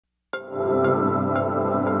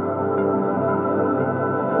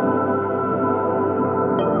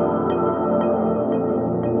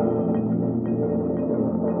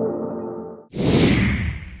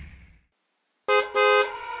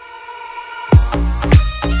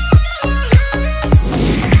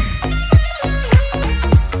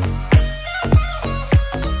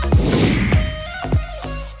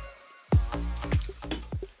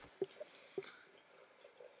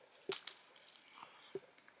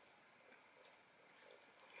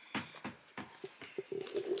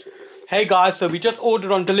Hey guys, so we just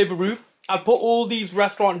ordered on Deliveroo. I'll put all these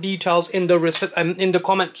restaurant details in the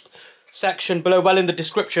comment section below, well in the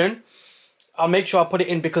description. I'll make sure I put it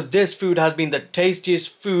in because this food has been the tastiest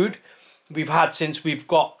food we've had since we've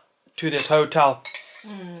got to this hotel.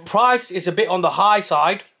 Price is a bit on the high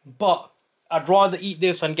side, but I'd rather eat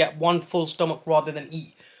this and get one full stomach rather than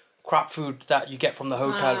eat crap food that you get from the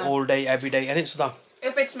hotel all day, every day. And it's the...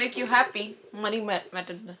 If it's make you happy, money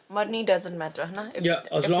doesn't matter, na? Yeah,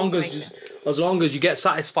 as long as you get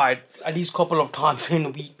satisfied at least a couple of times in a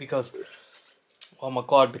week, because oh my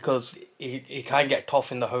god, because it can get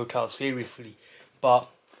tough in the hotel, seriously. But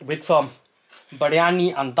with some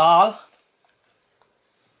biryani and dal,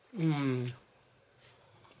 you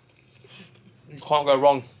can't go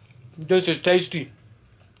wrong. This is tasty.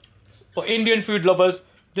 For Indian food lovers,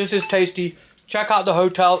 this is tasty. Check out the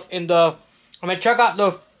hotel in the... check out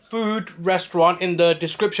the food restaurant in the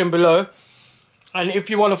description below. And if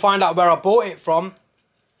you want to find out where I bought it from,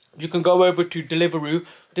 you can go over to Deliveroo.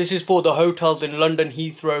 This is for the hotels in London,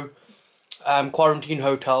 Heathrow, quarantine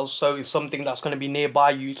hotels. So it's something that's going to be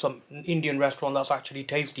nearby you, some Indian restaurant that's actually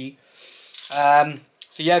tasty.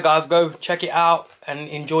 So yeah guys, go check it out and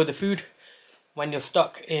enjoy the food when you're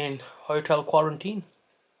stuck in hotel quarantine.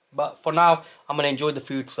 But for now, I'm going to enjoy the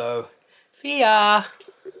food, so see ya!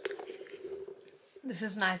 This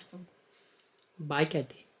is nice food. Bye,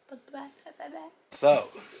 Katie. Bye. So,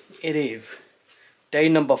 it is day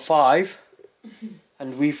number 5.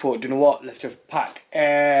 And we thought, you know what? Let's just pack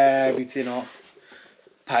everything up.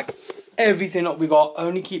 Pack everything up we got.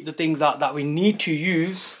 Only keep the things out that we need to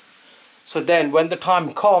use. So then, when the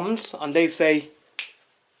time comes and they say,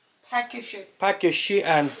 pack your shit. Pack your shit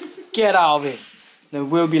and get out of it. Then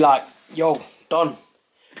we'll be like, yo, done.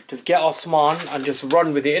 Just get our sman and just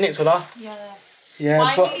run with it, innit, Sudha? Yeah.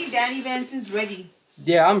 Finally, Danny Vance is ready.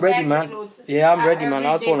 Yeah, I'm ready, man. Yeah, I'm ready, man.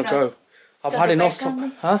 I just want to go. I've had enough.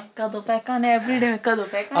 Huh?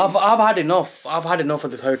 I've had enough. I've had enough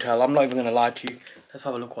of this hotel. I'm not even gonna lie to you. Let's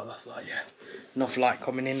have a look what that's like. Yeah, enough light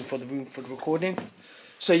coming in for the room for the recording.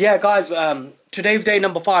 So yeah, guys. Today's day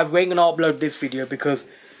number 5. We ain't gonna upload this video because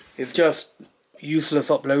it's just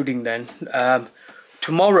useless uploading. Then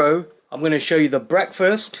tomorrow I'm gonna show you the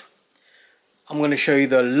breakfast. I'm gonna show you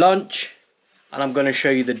the lunch. And I'm going to show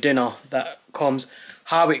you the dinner that comes,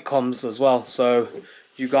 how it comes as well. So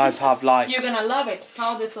you guys have like... You're going to love it,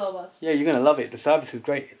 how they serve us. Yeah, you're going to love it. The service is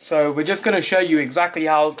great. So we're just going to show you exactly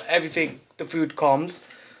how everything, the food comes.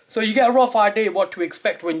 So you get a rough idea what to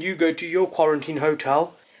expect when you go to your quarantine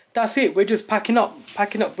hotel. That's it. We're just packing up.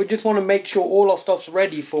 We just want to make sure all our stuff's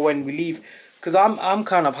ready for when we leave. Because I'm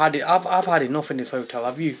kind of had it. I've had enough in this hotel.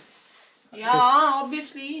 Have you? Yeah,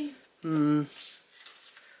 obviously.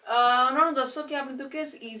 No, ਦੱਸੋ ਕਿ ਆਪਣੇ ਤੋਂ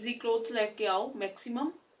ਕਿਸ easy clothes ਲੈ ਕੇ ਆਓ maximum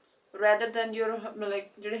rather than your like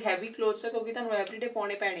ਜਿਹੜੇ heavy clothes ਹੈ ਕਿਉਂਕਿ ਤੁਹਾਨੂੰ everyday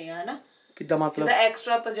ਪਾਉਣੇ ਪੈਣੇ ਆ ਹਨਾ ਕਿੱਦਾਂ ਮਤਲਬ ਜਿੱਦਾਂ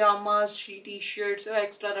extra pajamas ਟੀ-ਸ਼ਰਟਸ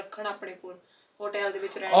extra ਰੱਖਣ ਆਪਣੇ ਕੋਲ ਹੋਟਲ ਦੇ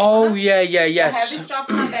ਵਿੱਚ ਰਹਿਣ oh yeah heavy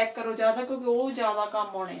stuff ਨਾ ਪੈਕ ਕਰੋ ਜ਼ਿਆਦਾ ਕਿਉਂਕਿ ਉਹ ਜ਼ਿਆਦਾ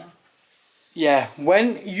ਕੰਮ ਆਉਣੇ ਆ yeah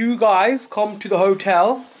when you guys come to the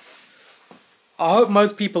hotel I hope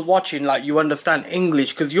most people watching like you understand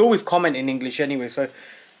English because you always comment in English anyway, so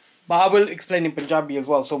but I will explain in Punjabi as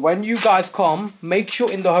well. So when you guys come, make sure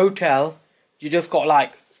in the hotel you just got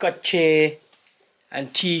like kache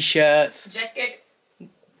and t-shirts. Jacket.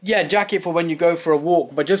 Yeah, jacket for when you go for a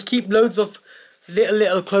walk. But just keep loads of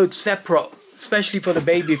little clothes separate, especially for the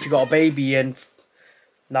baby if you got a baby, and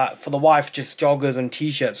like for the wife just joggers and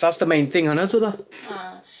t-shirts. That's the main thing, huh, Sudha?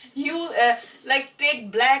 You like take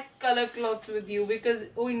black color clothes with you because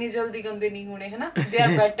inne jaldi gande nahi hone hai na, they are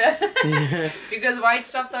better. Because white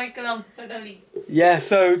stuff to ekdam suddenly. Yeah,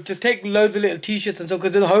 so just take loads of little t-shirts and so,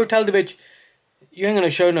 because in the hotel de vich you ain't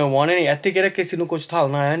gonna show no one any ette kira kisi nu kuch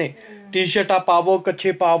thalna hai ne t-shirt paavo kache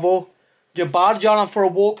paavo je bahar jana for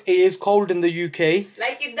a walk. It is cold in the UK.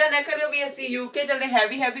 Like idda na karo bhi asi UK chale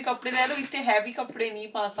heavy kapde le lo, itte heavy kapde nahi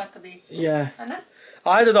pa sakde. Yeah, hai na.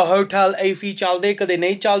 Either the hotel AC chalde kade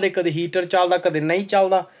nahi chalde, kade heater chalda kade nahi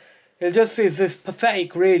chalda. It just is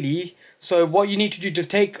pathetic really. So what you need to do, just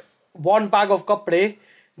take one bag of kapde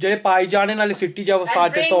jehde pai jane nale sitti jawo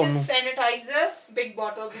saate to bring this sanitizer big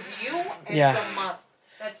bottle with you and some masks.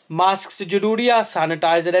 That's masks jaruri hai,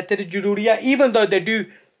 sanitizer ette jaruri hai, even though they do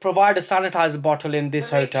provide a sanitizer bottle in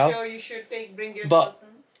this hotel. Sure you should bring yourself. But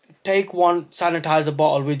take one sanitizer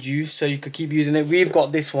bottle with you so you could keep using it. We've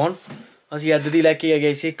got this one. ਅਸੀਂ ਅੱਜ ਦੀ ਲੈ ਕੇ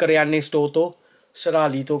ਗਏ ਸੀ ਕਰਿਆਨੇ store ਤੋਂ,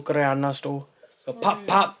 ਸਰਾਲੀ ਤੋਂ ਕਰਿਆਨਾ store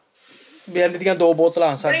pop ਬੇਅੰਤ ਦੀਆਂ 2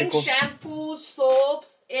 ਬੋਤਲਾਂ ਸਾਡੇ ਕੋਲ. Bring shampoo,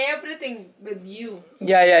 soaps, everything with you.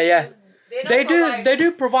 Yeah They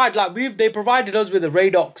do provide, like they provided us with a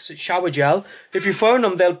Radox shower gel. If you phone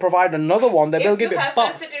them, they'll provide another one. They'll give it. If you have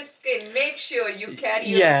sensitive skin, make sure you carry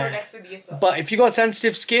your products with yourself. But if you got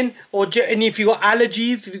sensitive skin, and if you got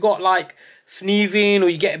allergies, if you got like sneezing or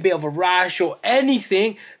you get a bit of a rash or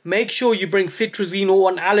anything, make sure you bring citrazine or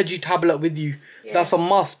an allergy tablet with you. Yeah. That's a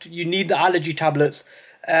must. You need the allergy tablets.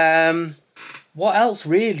 What else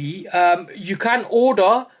really? You can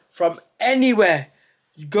order from anywhere.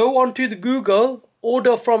 You go onto the Google,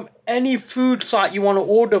 order from any food site you want to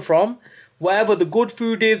order from, wherever the good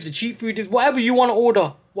food is, the cheap food is, whatever you want to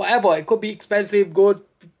order, whatever. It could be expensive, good,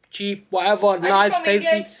 cheap, whatever, nice, from tasty.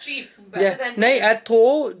 India, it's cheap. नहीं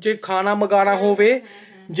इत्थों जे खाना मंगाना होवे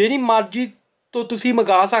jenny मर्जी तो तुसी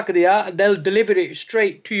मंगा सकदे आ. They'll deliver it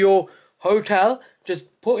straight to your hotel. Just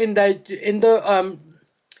put in the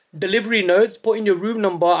delivery notes, put in your room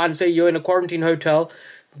number and say you're in a quarantine hotel.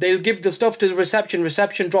 They'll give the stuff to the reception.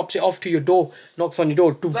 Reception drops it off to your door, knocks on your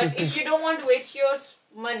door. But if you don't want to waste your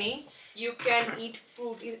money, you can eat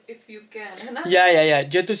fruit if you can, है ना? Yeah.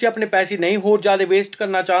 जे तुसी अपने पैसे नहीं होर ज़्यादा waste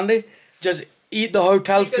करना चाहते, just eat the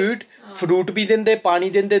hotel food. Fruit भी दिंदे, पानी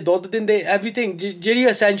दिंदे, दूध दिंदे, everything. जेरी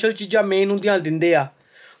essential चीज़ां main हुंदियां दिंदे आ.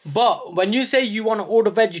 But when you say you want to order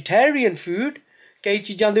vegetarian food, कई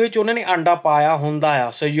चीज़ां दे विच उन्हां ने अंडा पाया हुंदा आ.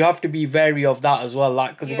 So you have to be wary of that as well,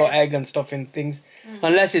 like because you've got egg and stuff in things.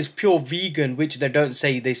 Unless it's pure vegan, which they don't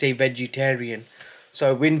say, they say vegetarian.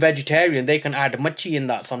 So when vegetarian, they can add machi in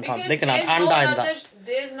that sometimes. Because they can add anda in that.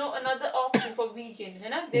 There's no another option for vegan, you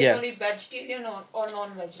know? There's only vegetarian or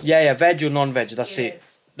non-vegetarian. Yeah, veg or non-veg, that's it.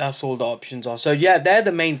 That's all the options are. So yeah, they're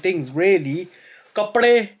the main things really.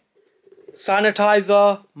 Kapde,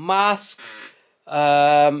 sanitizer, mask.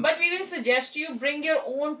 But we will suggest you bring your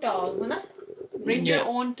own towel, you know? Bring your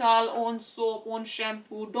own towel, own soap, own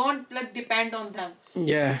shampoo. Don't like depend on them.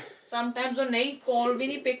 Yeah. Sometimes वो नहीं call भी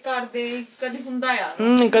नहीं pick करते, कभी हुंदा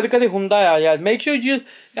यार. कभी हुंदा यार. Make sure you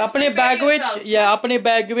अपने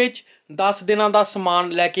bag विच 10 दिनां दा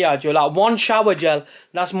सामान लेके आ जाओ. Like one shower gel,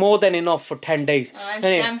 that's more than enough for 10 days. And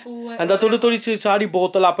shampoo. And थोड़ी सी सारी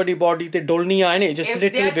बोतल अपनी body ते डोलनी है ने, just little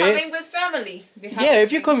bit. If they're coming with family. Yeah,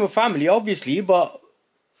 if you come with family, obviously, but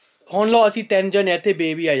ਹੁਣ ਲੋ ਅਸੀਂ 3 ਜਣੇ ਇੱਥੇ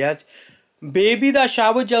baby ਆਇਆ. बेबी ਦਾ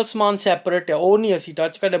ਸ਼ਾਵਰ ਜੈਲ ਸਮਾਨ ਸੈਪਰੇਟ ਹੈ, ਉਹ ਨਹੀਂ ਅਸੀਂ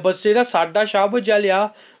ਟੱਚ ਕਰਦੇ. ਬਸ ਜਿਹੜਾ ਸਾਡਾ ਸ਼ਾਵਰ ਜੈਲ ਆ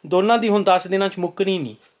ਦੋਨਾਂ ਦੀ ਹੁਣ 10 ਦਿਨਾਂ ਚ ਮੁੱਕਣੀ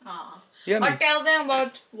ਨਹੀਂ. But tell them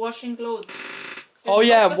about washing clothes. Oh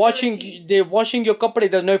yeah, washing your kapde,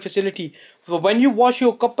 there's no facility. So when you wash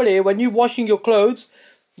your kapde, when you washing your clothes,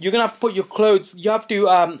 you're gonna have to put your clothes, you have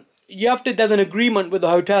to there's an agreement with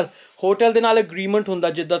the hotel ਦੇ ਨਾਲ agreement ਹੁੰਦਾ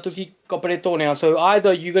ਜਿੱਦਾਂ ਤੁਸੀਂ ਕੱਪੜੇ ਧੋਣੇ ਆ. So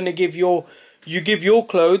either you're gonna give your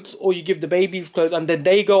clothes or you give the baby's clothes and then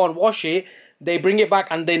they go and wash it, they bring it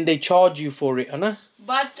back and then they charge you for it, है ना?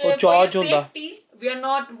 But for your safety,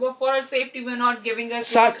 for our safety, we're not giving our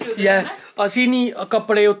clothes to them, yeah, ਅਸੀਂ ਨਹੀਂ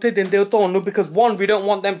ਕੱਪੜੇ ਉੱਥੇ ਦਿੰਦੇ ਉਹ ਧੋਣ ਨੂੰ, because one, we don't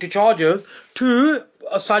want them to charge us. Two,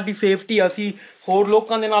 ਸਾਡੀ safety, ਅਸੀਂ ਹੋਰ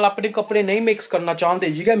ਲੋਕਾਂ ਦੇ ਨਾਲ ਆਪਣੇ ਕੱਪੜੇ ਨਹੀਂ mix ਕਰਨਾ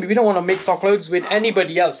ਚਾਹੁੰਦੇ. You get me? We don't want to mix our clothes with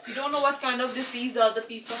anybody else. You don't know what kind of disease other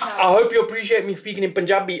people have. I hope you appreciate me speaking in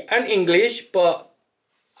Punjabi and English, but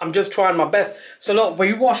I'm just trying my best. So look,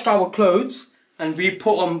 we washed our clothes and we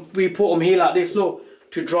put them here like this, look,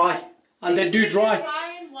 to dry, and they do dry.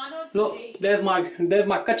 Look, there's my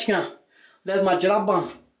kachya, there's my jaraba,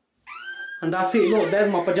 and that's it. Look, there's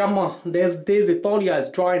my pajama. There's the tolia is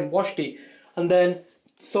dry and washed it, and then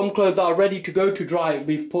some clothes are ready to go to dry.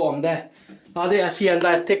 We've put them there. Now they see and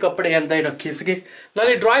they take up and they rakhe sige. Now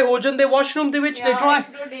they dry ho jande washroom de vich, they dry.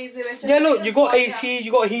 Yeah, look, you got AC,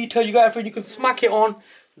 you got heater, you got everything. You can smack it on.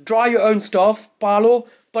 Dry your own stuff, palo.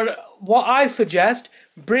 But what I suggest,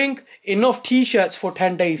 bring enough t-shirts for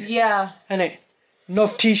 10 days. Yeah. Innit?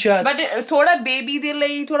 Enough t-shirts. But thoda baby de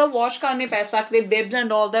layi thoda wash karne pay sakte, bibs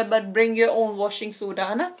and all that, but bring your own washing soda,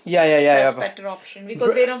 na? Yeah. That's better option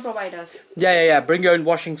because they don't provide us. Yeah. Bring your own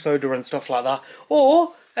washing soda and stuff like that. Or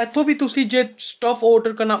ਇੱਥੋਂ ਵੀ ਤੁਸੀਂ ਜੇ stuff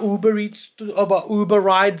order ਕਰਨਾ Uber Eats, about Uber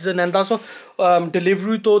rides and that's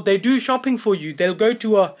delivery to, they do shopping for you. They'll go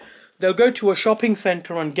to a shopping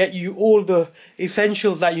center and get you all the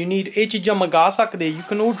essentials that you need. ਇਹ ਚੀਜ਼ਾਂ ਮੰਗਾ ਸਕਦੇ, you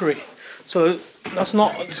can order it. So it's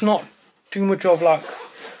not too much of like,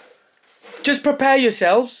 just prepare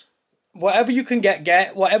yourselves. Whatever you can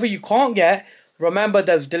get. Whatever you can't get, remember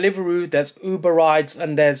there's Deliveroo, there's Uber rides,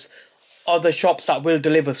 and there's other shops that will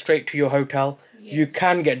deliver straight to your hotel. Yeah. You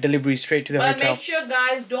can get delivery straight to the hotel. But make sure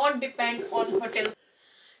guys, don't depend on hotels.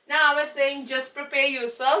 Now I was saying just prepare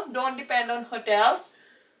yourself, don't depend on hotels.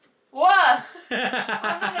 What?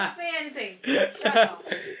 I'm not gonna say anything. Shut up.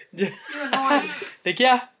 You're annoying.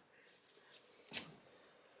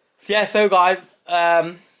 Yeah. So guys,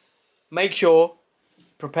 make sure,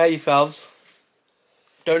 prepare yourselves.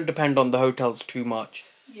 don't depend on the hotels too much.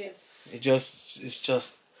 Yes. It's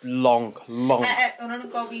just long.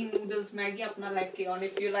 Noodles, Maggie, and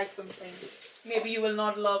if you like something, maybe you will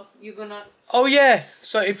not love. You're gonna. Oh yeah.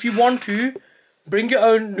 So if you want to, bring your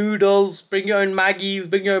own noodles, bring your own Maggies,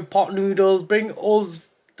 bring your own pot noodles, bring all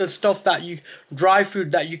the stuff that dry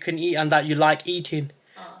food that you can eat and that you like eating.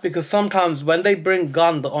 Because sometimes when they bring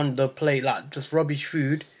gand on the plate, like just rubbish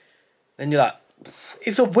food, then you're like,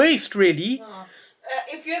 it's a waste, really.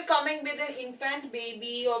 If you're coming with an infant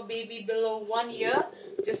baby or baby below 1 year,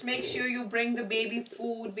 just make sure you bring the baby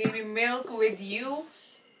food, baby milk with you,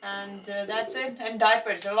 and that's it. And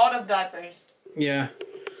diapers, a lot of diapers. Yeah.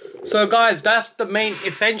 So guys, that's the main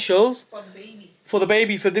essentials for the baby. For the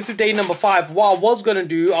baby. So this is day number 5. What I was gonna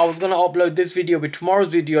do, I was gonna upload this video with tomorrow's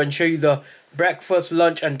video and show you the breakfast,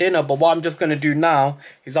 lunch and dinner, but what I'm just going to do now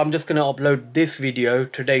is I'm just going to upload this video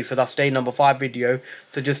today. So that's day number 5 video,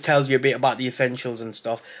 so it just tells you a bit about the essentials and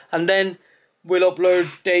stuff, and then we'll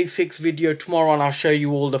upload day 6 video tomorrow and I'll show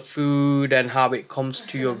you all the food and how it comes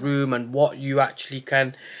to your room and what you actually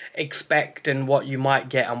can expect and what you might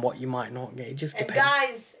get and what you might not get. It just depends. And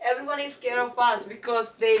guys, everyone is scared of us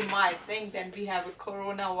because they might think that we have a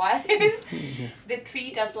coronavirus. They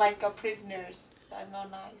treat us like our prisoners. That's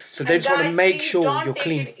not nice. So they just want to make sure you're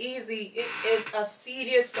clean. Don't take it easy. It is a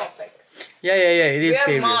serious topic. Yeah. It is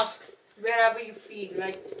serious. Wear mask wherever you feel.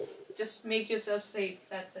 Like, just make yourself safe.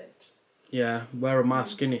 That's it. Yeah, wear a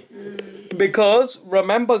mask, innit? Because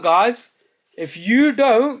remember, guys, if you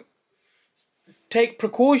don't take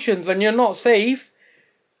precautions and you're not safe,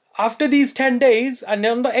 after these 10 days and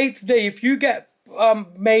on the 8th day, if you get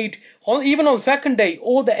even on 2nd day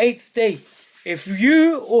or the 8th day, if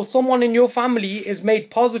you or someone in your family is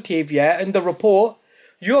made positive, in the report,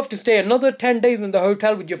 you have to stay another 10 days in the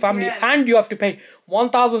hotel with your family, and you have to pay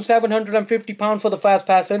 £1,750 for the first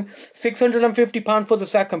person, £650 for the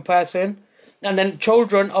second person, and then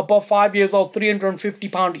children above 5 years old,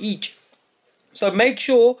 £350 each. So make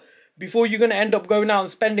sure before you're going to end up going out and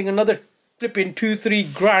spending another flipping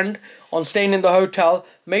 2-3 grand on staying in the hotel,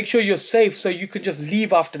 make sure you're safe so you can just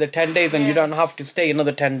leave after the 10 days and you don't have to stay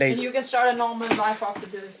another 10 days. And you can start a normal life after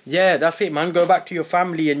this. Yeah, that's it, man. Go back to your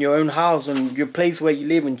family and your own house and your place where you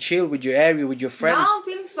live and chill with your area, with your friends. Now I'm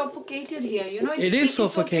feeling suffocated here. You know, it is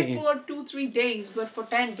suffocating. It's okay for 2-3 days, but for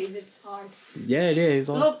 10 days it's hard. Yeah, it is.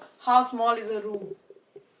 Look how small is a room.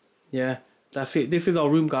 Yeah. That's it. This is our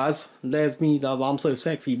room, guys. There's me. I'm so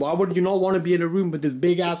sexy. Why would you not want to be in a room with this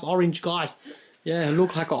big ass orange guy? Yeah, I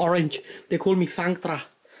look like an orange. They call me Sanctra.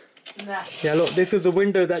 Nah. Yeah, look. This is the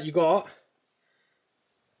window that you got.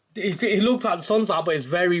 It looks like the sun's out, but it's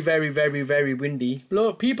very, very, very, very windy.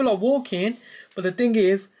 Look, people are walking, but the thing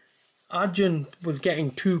is, Arjun was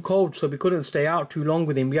getting too cold, so we couldn't stay out too long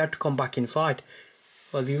with him. We had to come back inside,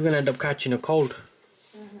 because he's going to end up catching a cold.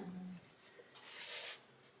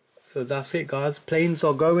 So that's it, guys. Planes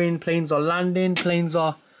are going, planes are landing, planes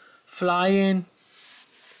are flying.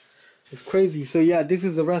 It's crazy. So yeah, this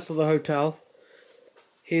is the rest of the hotel.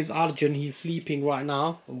 Here's Arjun. He's sleeping right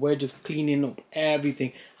now. And we're just cleaning up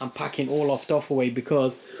everything and packing all our stuff away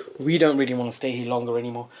because we don't really want to stay here longer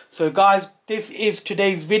anymore. So guys, this is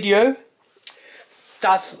today's video.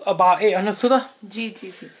 That's about it. And Sudha? G.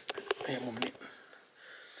 Wait 1 minute.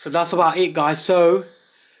 So that's about it, guys. So...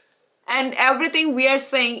 and everything we are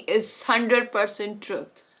saying is 100%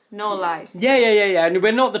 truth. No lies. Yeah. And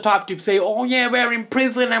we're not the type to say, oh yeah, we're in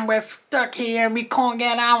prison and we're stuck here and we can't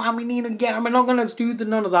get out and we need to get out. We're not going to do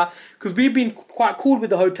none of that. Because we've been quite cool with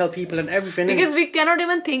the hotel people and everything. Because we cannot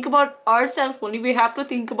even think about ourselves only. We have to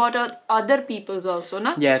think about other people's also,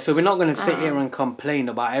 no? Yeah, so we're not going to sit here and complain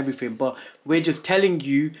about everything. But we're just telling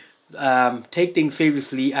you, take things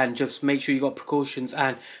seriously and just make sure you got precautions.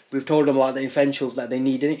 And we've told them about the essentials that they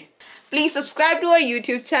need in it. Please subscribe to our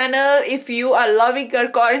YouTube channel if you are loving our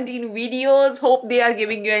quarantine videos. Hope they are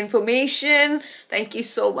giving you information. Thank you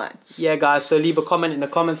so much. Yeah, guys. So leave a comment in the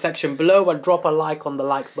comment section below and drop a like on the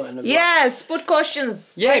likes button as well. Yes, put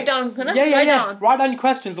questions. Yeah. Write down. Yeah. Write down your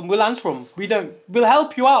questions and we'll answer them. We'll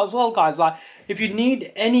help you out as well, guys. Like if you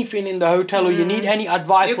need anything in the hotel or you need any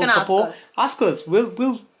advice or support, ask us.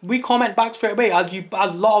 We comment back straight away, as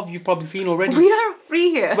a lot of you've probably seen already. We are free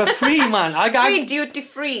here. We're free, man. Free, duty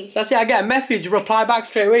free. That's it. I get a message, reply back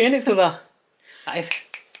straight away, innit, Sudha? It's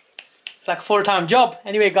like a full-time job.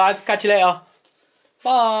 Anyway, guys, catch you later.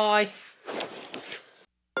 Bye.